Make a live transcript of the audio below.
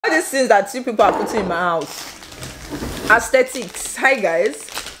these things that you people are putting in my house? Aesthetics. Hi guys,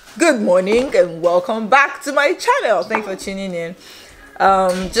 good morning and welcome back to my channel. Thanks for tuning in.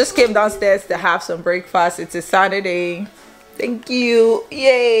 Just came downstairs to have some breakfast. It's a Saturday. Thank you.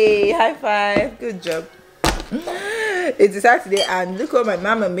 Yay, high five. Good job. It's a Saturday and look what my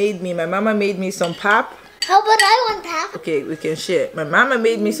mama made me. My mama made me some pap. How about I want pap? Okay, we can share. My mama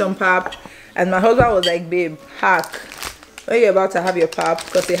made me some pap and my husband was like, babe, hack, when you're about to have your pap,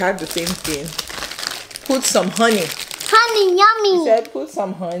 because they had the same thing, put some honey. Honey, yummy. He said put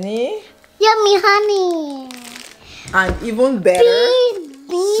some honey. Yummy honey. And even better,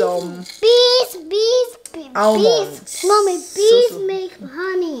 some bees, almonds. Mommy, bees make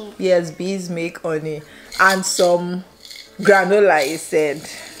honey. Yes, bees make honey. And some granola, he said.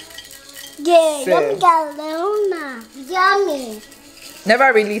 Yeah, yummy granola. Yummy.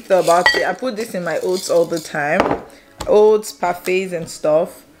 Never really thought about it. I put this in my oats all the time. Oats, parfaits and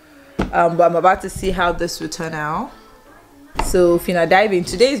stuff. But I'm about to see how this will turn out. So finna dive in.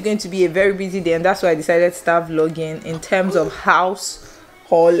 Today is going to be a very busy day and that's why I decided to start vlogging in terms of house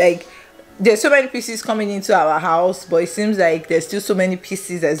haul. Like there's so many pieces coming into our house, but it seems like there's still so many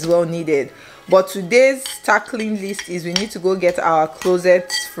pieces as well needed. But today's tackling list is we need to go get our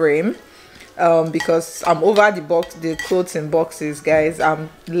closet frame. Because I'm over the clothes in boxes, guys. I'm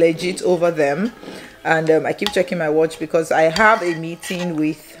legit over them, and I keep checking my watch because I have a meeting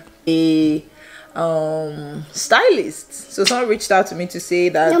with a stylist. So someone reached out to me to say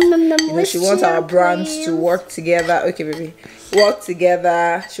that you know she wants our brands to work together. Okay, baby, work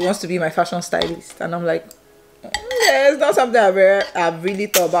together. She wants to be my fashion stylist, and I'm like, yeah, it's not something I've really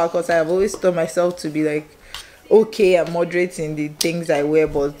thought about because I've always told myself to be like, okay, I'm moderate in the things I wear,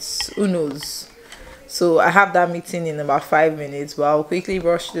 but who knows. So I have that meeting in about 5 minutes, but I'll quickly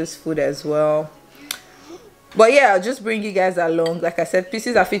rush this food as well. But yeah, I'll just bring you guys along. Like I said,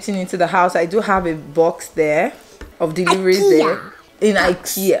 pieces are fitting into the house. I do have a box there of deliveries there in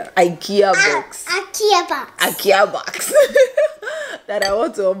IKEA box that I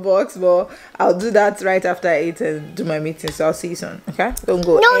want to unbox, but I'll do that right after I eat and do my meeting. So I'll see you soon. Okay, don't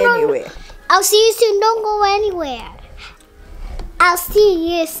go anywhere. I'll see you soon. Don't go anywhere. I'll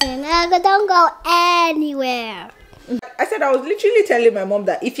see you soon. Don't go anywhere. I said I was literally telling my mom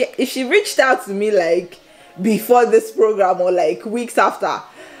that if she reached out to me like before this program or like weeks after, I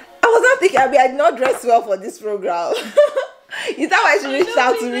was not thinking. I mean, I did not dress well for this program. Is that why she reached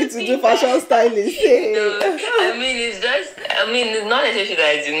out to me to do fashion stylist? No, I mean it's not necessarily that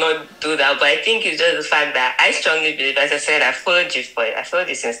I did not do that, but I think it's just the fact that I strongly believe, as I said, I followed you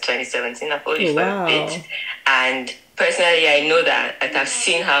since 2017. I followed you for a bit, and personally, I know that I've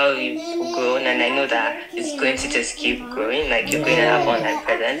seen how you've grown, and I know that it's going to just keep growing. Like you're going to have online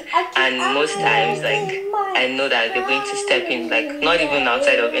presence, and most times, like I know that they're going to step in, like not even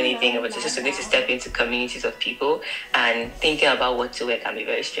outside of anything, but it's just going to step into communities of people, and thinking about what to wear can be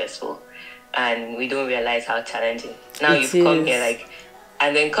very stressful, and we don't realize how challenging. Now you've come here, like.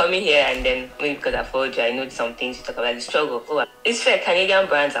 And then coming here and then maybe because I followed you, I know some things you talk about the struggle. Oh, it's fair, Canadian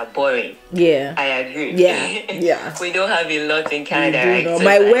brands are boring. Yeah. I agree. Yeah. We don't have a lot in Canada, right? So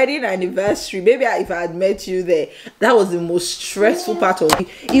my wedding anniversary, maybe if I had met you there, that was the most stressful part of it.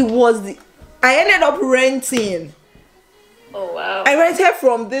 I ended up renting. Oh wow. I rented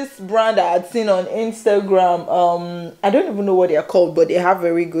from this brand I had seen on Instagram. I don't even know what they are called, but they have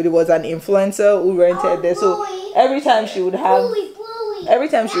very good. It was an influencer who rented there. So every time she would have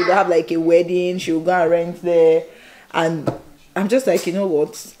like a wedding, she would go and rent there. And I'm just like, you know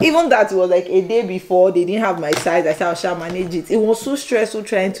what? Even that was like a day before, they didn't have my size. I said I shall manage it. It was so stressful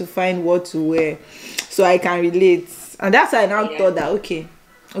trying to find what to wear. So I can relate. And that's why I now thought that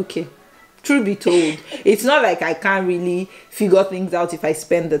okay. Truth be told, it's not like I can't really figure things out if I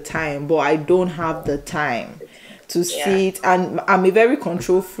spend the time, but I don't have the time to sit. And I'm a very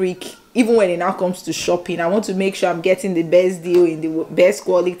control freak. Even when it now comes to shopping, I want to make sure I'm getting the best deal in the best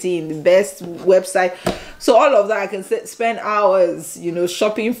quality in the best website. So all of that, I can spend hours, you know,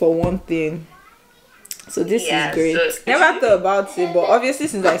 shopping for one thing. So this is great. So never thought about it, but obviously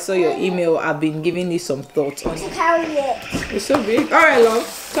since I saw your email, I've been giving it some thought on it. Carry it. It's so big. All right,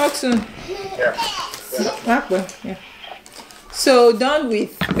 love. Talk soon. Yeah. So done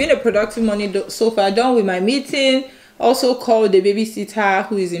with being a productive morning so far. Done with my meeting. Also called the babysitter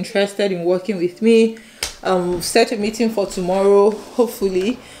who is interested in working with me. Set a meeting for tomorrow.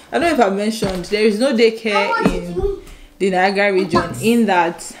 Hopefully, I don't know if I mentioned there is no daycare in the Niagara region. In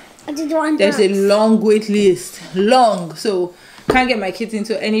that there's a long wait list, so can't get my kids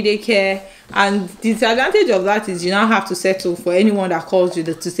into any daycare. And the disadvantage of that is you now have to settle for anyone that calls you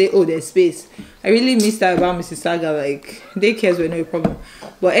to say, oh, there's space. I really missed that about Mrs. Saga. Like, daycares were no problem.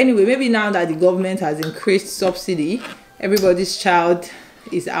 But anyway, maybe now that the government has increased subsidy, everybody's child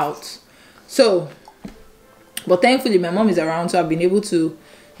is out. So, but thankfully my mom is around, so I've been able to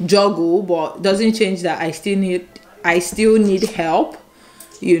juggle. But doesn't change that I still need help,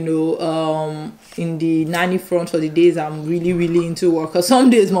 you know, in the nanny front for the days I'm really into work. Cause some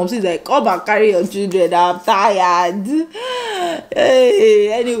days mom says like, come and carry your children, I'm tired.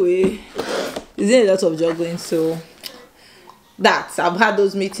 Hey, anyway, there's a lot of juggling, so that's, I've had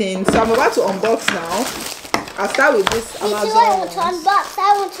those meetings. So I'm about to unbox now. I'll start with this Amazon. I want to unbox.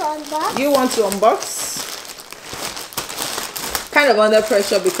 I want to unbox. You want to unbox? Kind of under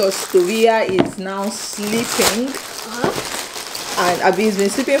pressure because Stovia is now sleeping. And Abby's been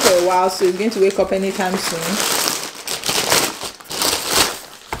sleeping for a while, so he's going to wake up anytime soon.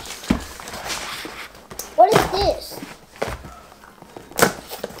 What is this?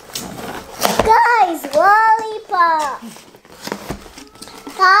 Guys, lollipop.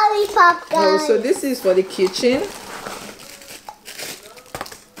 Lollipop, guys. Oh, so this is for the kitchen.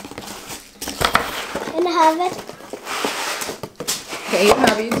 Can I have it? Can you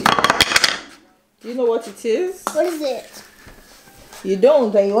have it? Do you know what it is? What is it? You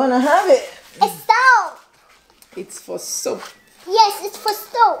don't, and you want to have it. It's soap. It's for soap. Yes, it's for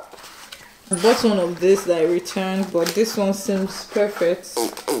soap. I bought one of this that I returned, but this one seems perfect.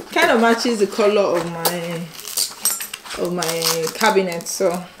 Kind of matches the color of my cabinet.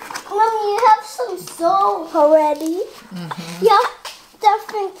 So, Mommy, you have some soap already. You have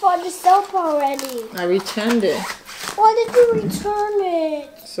stuffing for the soap already. I returned it. Why did you return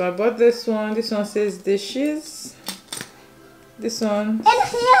it? So I bought this one. This one says dishes. This one And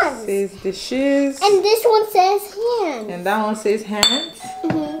hands. says dishes. And this one says hands. And that one says hands.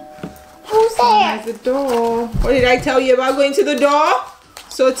 Who's there? There's the door. What did I tell you about going to the door?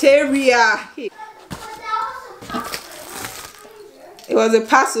 Soteria. It was a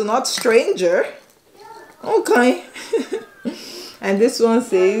parcel, not stranger. Okay. And this one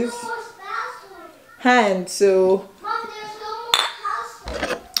says hand. So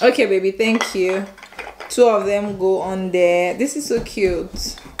okay, baby, thank you. Two of them go on there. This is so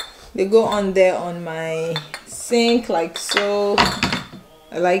cute. They go on there on my sink like so.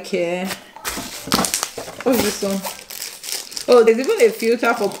 I like it. What's this one? Oh, there's even a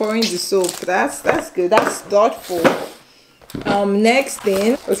filter for pouring the soap. That's good. That's thoughtful. Next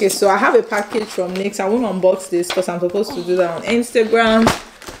thing. Okay, so I have a package from NYX. I won't unbox this because I'm supposed to do that on Instagram.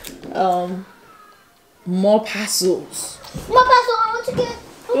 More parcels. More parcel. I want to get.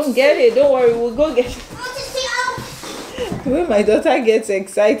 Don't get it. Don't worry. We'll go get it. I want to see. When my daughter gets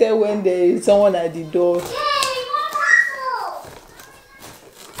excited when there is someone at the door. Yay, more parcel.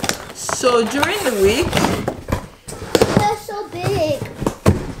 So during the week, They're so big.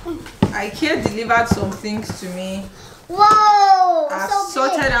 IKEA delivered some things to me. Whoa. I've So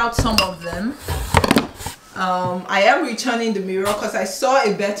sorted big. out some of them. I am returning the mirror because I saw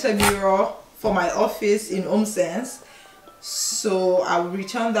a better mirror for my office in HomeSense. So I'll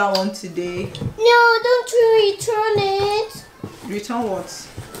return that one today. No, don't you return it. Return what?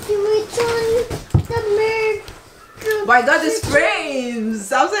 You return the mirror. But I got these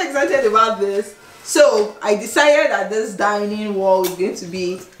frames. I'm so excited about this. So I decided that this dining wall is going to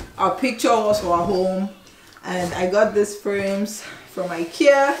be our picture walls for our home. And I got these frames from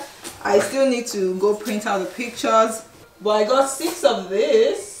IKEA. I still need to go print out the pictures. But I got 6 of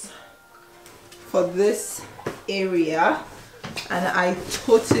this for this area. And I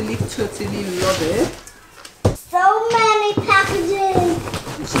totally love it. So many packages.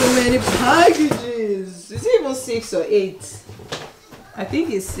 So many packages. Is it even 6 or 8? I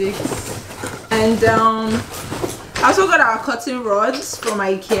think it's 6. And I also got our cutting rods from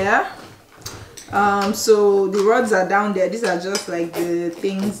IKEA. So the rods are down there. These are just like the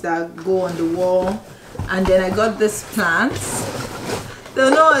things that go on the wall. And then I got these plants. They're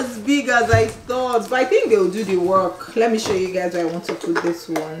not as big as I thought, but I think they'll do the work. Let me show you guys where I want to put these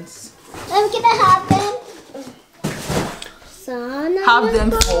ones. I'm gonna have them. Have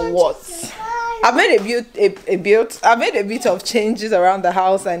them for what? I've made a bit of changes around the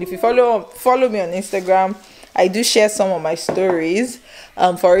house, and if you follow me on Instagram, I do share some of my stories.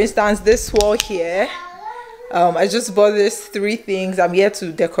 For instance, this wall here, I just bought these 3 things. I'm here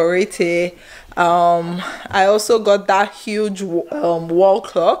to decorate it. I also got that huge wall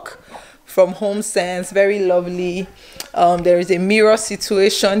clock from HomeSense, very lovely. There is a mirror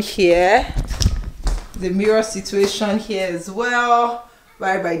situation here. The mirror situation here as well,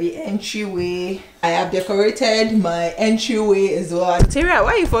 right by the entryway. I have decorated my entryway as well. Terry,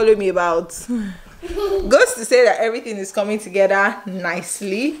 why you follow me about? Goes to say that everything is coming together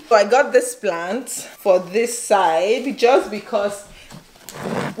nicely. So I got this plant for this side just because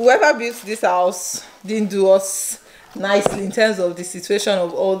whoever built this house didn't do us nicely in terms of the situation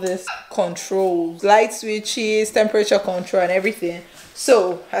of all this controls, light switches, temperature control and everything.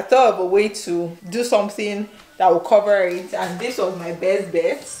 So I thought of a way to do something that will cover it, and this was my best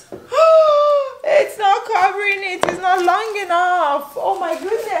bet. It's not covering it, it's not long enough. Oh my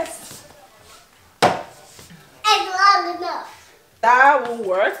goodness. It's long enough. That won't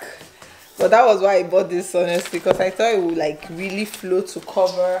work. But that was why I bought this, honestly, because I thought it would like really flow to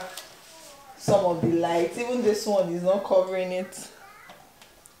cover some of the lights. Even this one is not covering it.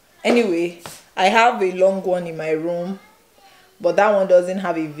 Anyway, I have a long one in my room, but that one doesn't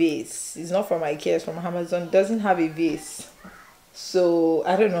have a vase. It's not from IKEA, it's from Amazon. It doesn't have a vase. So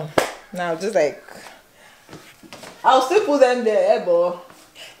I don't know. Now just like I'll still put them there, but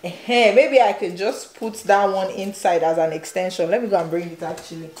maybe I can just put that one inside as an extension. Let me go and bring it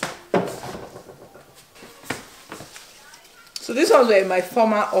actually. So these ones were in my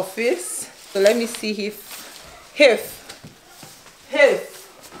former office. So let me see if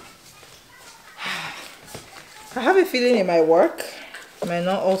I have a feeling it might work. It might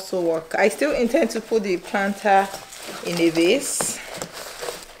not also work. I still intend to put the planter in a vase.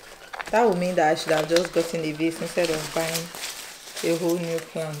 That would mean that I should have just gotten a vase instead of buying a whole new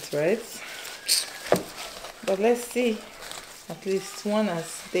plant, right? But let's see. At least one has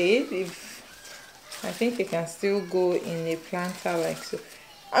stayed. If I think it can still go in a planter like so.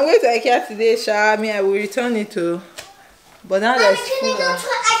 I'm going to IKEA today, Sha. I mean, I will return it to. But now Mommy, there's can I go to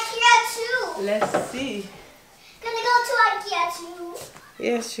IKEA too? Let's see. Can I go to IKEA too?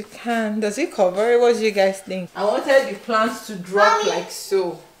 Yes, you can. Does it cover it? What do you guys think? I wanted the plants to drop Mommy. like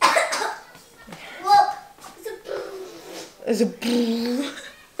so. Look, It's a boom.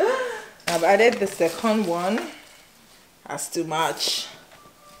 I've added the second one. That's too much.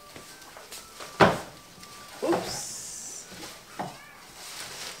 Oops.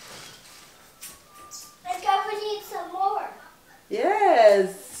 need some more.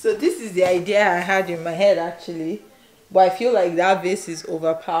 Yes. So this is the idea I had in my head actually. But I feel like that vase is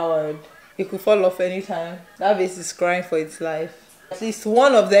overpowered. It could fall off anytime. That vase is crying for its life. At least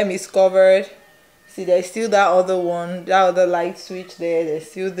one of them is covered. See, there's still that other one. That other light switch there.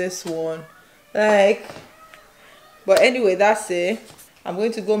 There's still this one. Like, but anyway, that's it. I'm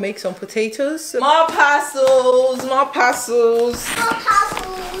going to go make some potatoes. More parcels. More parcels. More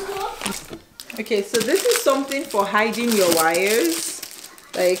parcels. Okay, so this is something for hiding your wires.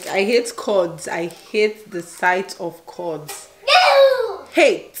 Like, I hate cords. I hate the sight of cords. No!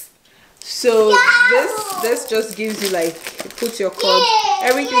 Hate. So No! this just gives you, like, put your cord,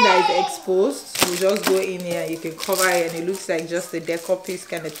 everything that is exposed will just go in here. You can cover it and it looks like just a decor piece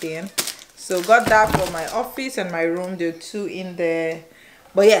kind of thing. So got that for my office and my room. There are two in there.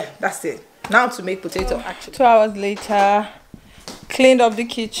 But yeah, that's it. Now to make potato actually. 2 hours later, cleaned up the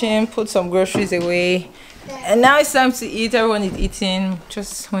kitchen, put some groceries away. And now it's time to eat. Everyone is eating.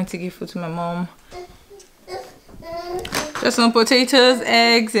 Just went to give food to my mom. Just some potatoes,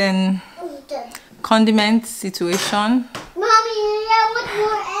 eggs, and condiment situation. Mommy, I want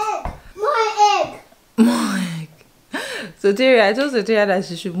more egg. More egg. So Terry, I told Terry that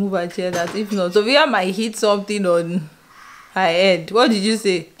she should move her chair. That if not, Sophia might hit something on her head. What did you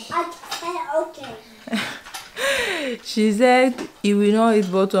say? I said okay. She said, "You will not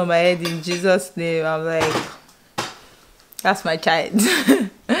hit both on my head in Jesus' name." I'm like, that's my child.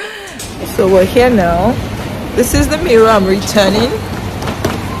 So we're here now. This is the mirror I'm returning.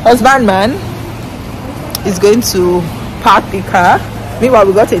 Husbandman is going to park the car. Meanwhile,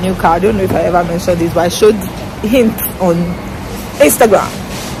 we got a new car. I don't know if I ever mentioned this, but I showed him on Instagram.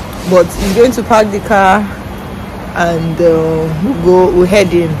 But he's going to park the car and we'll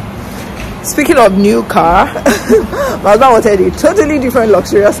head in. Speaking of new car, my husband wanted a totally different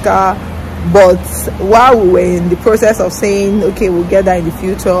luxurious car, but while we were in the process of saying okay, we'll get that in the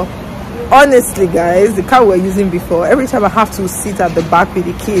future, honestly guys, the car we were using before, every time I have to sit at the back with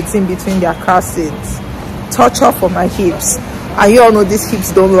the kids in between their car seats, torture for my hips, and you all know these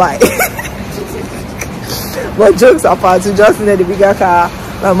hips don't lie. But jokes apart, we just needed a bigger car.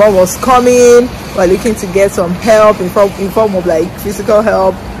 My mom was coming, we're looking to get some help in form of like physical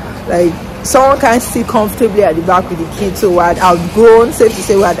help, like someone can't sit comfortably at the back with the kids. So we had outgrown, safe to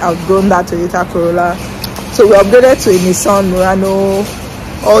say we had outgrown that Toyota Corolla. So we upgraded to a Nissan Murano.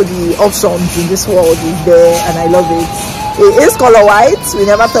 All the options in this world is there and I love it. It is color white. We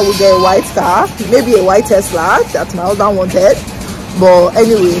never thought we'd get a white car. Maybe a white Tesla that my husband wanted. But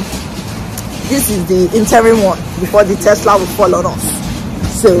anyway, this is the interim one before the Tesla will fall on us.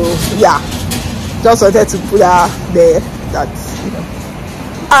 So yeah, Just wanted to put her there. That's, you know,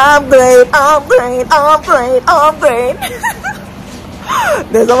 I'm great, I'm great, I'm great, I'm great.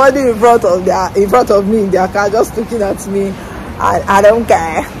 There's somebody in front of me in their car just looking at me. I don't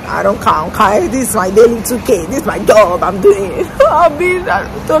care. I don't care. This is my daily 2K. This is my job. I'm doing it. Oh,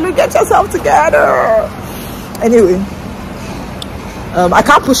 bitch, don't get yourself together. Anyway, I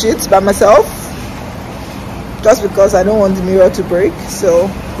can't push it by myself just because I don't want the mirror to break. So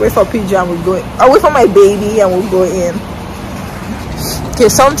wait for PJ and we'll go in. I'll wait for my baby and we'll go in. Okay,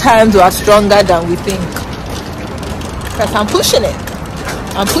 sometimes we are stronger than we think. Because I'm pushing it.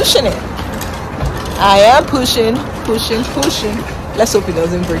 I'm pushing it. I am pushing. Let's hope it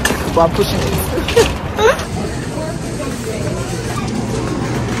doesn't break, but I'm pushing it.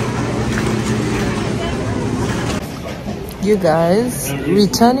 You guys,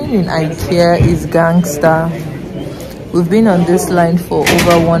 returning in IKEA is gangster. We've been on this line for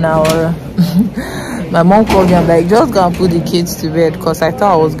over 1 hour. My mom called me. I'm like, just go and put the kids to bed, because I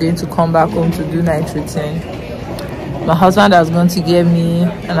thought I was going to come back home to do night routine. My husband has gone to get me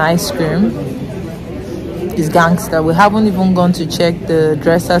an ice cream. It's gangster. We haven't even gone to check the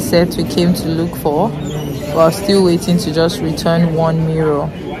dresser set we came to look for. We're still waiting to just return one mirror.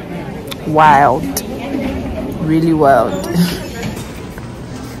 Wild. Really wild.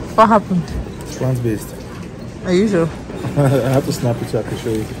 What happened? Plant-based. Are you sure? I have to snap it so I can show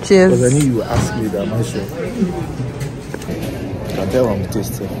you. Cheers. Because I knew you would ask me that, am I sure? I can tell I'm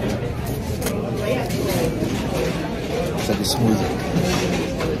tasty. It's like a smoothie.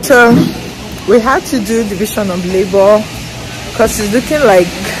 So we had to do division of labor because it's looking like,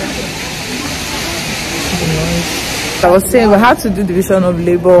 I was saying we had to do division of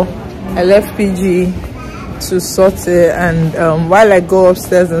labor. I left PG to sort it, and while I go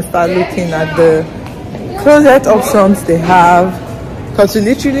upstairs and start looking at the closet options they have, because we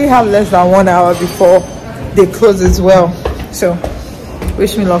literally have less than 1 hour before they close as well. So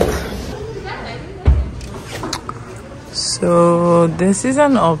wish me luck. So this is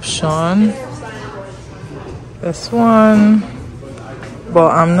an option, this one, but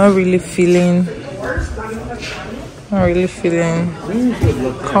I'm not really feeling.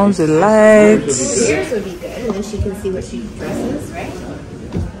 Comes with lights. Yours would be good, and then she can see what she dresses, right?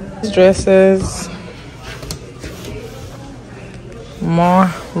 Dresses. More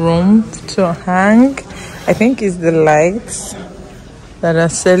room to hang. I think it's the lights that are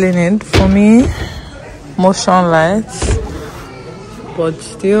selling it for me. Motion lights, but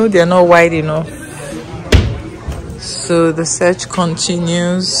still they're not wide enough. So the search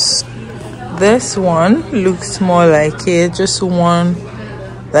continues. This one looks more like it, just one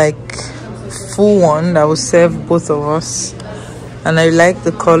like full one that will serve both of us, and I like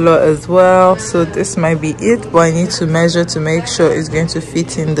the color as well. So this might be it, but I need to measure to make sure it's going to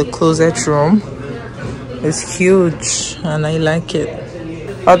fit in the closet room. It's huge and I like it.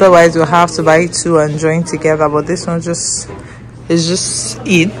 Otherwise we'll have to buy two and join together, but this one is just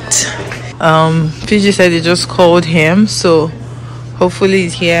it. PG said he just called him, so hopefully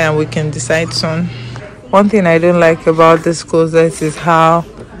he's here and we can decide soon. One thing I don't like about this closet is how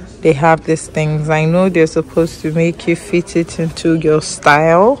they have these things. I know they're supposed to make you fit it into your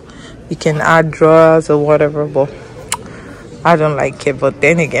style. You can add drawers or whatever, but I don't like it. But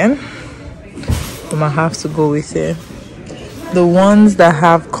then again, I might have to go with it. The ones that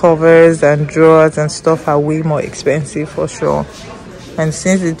have covers and drawers and stuff are way more expensive for sure. And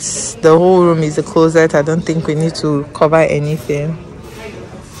since it's the whole room is a closet, I don't think we need to cover anything.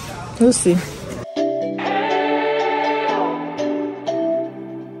 We'll see.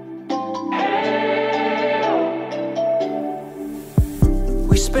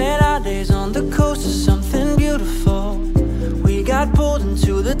 We spent our days on the coast of something beautiful. We got pulled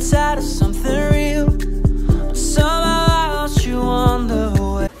into the tide of something real. But somehow I lost you on the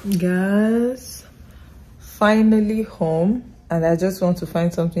way. Guys, finally home, and I just want to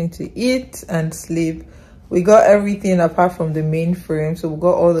find something to eat and sleep. We got everything apart from the main frame, so we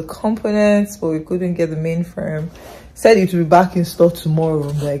got all the components, but we couldn't get the main frame. Said it will be back in store tomorrow.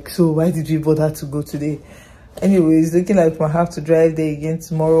 I'm like, so why did we bother to go today? Anyways, looking like we'll have to drive there again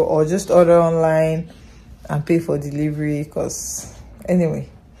tomorrow, or just order online and pay for delivery. Because anyway,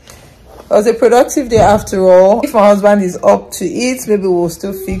 it was a productive day after all. If my husband is up to it, maybe we'll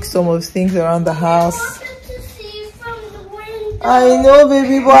still fix some of the things around the house. I know,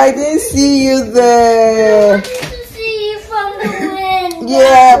 baby, but I didn't see you there. I wanted to see you from the window.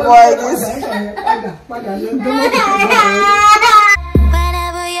 Yeah, but I didn't.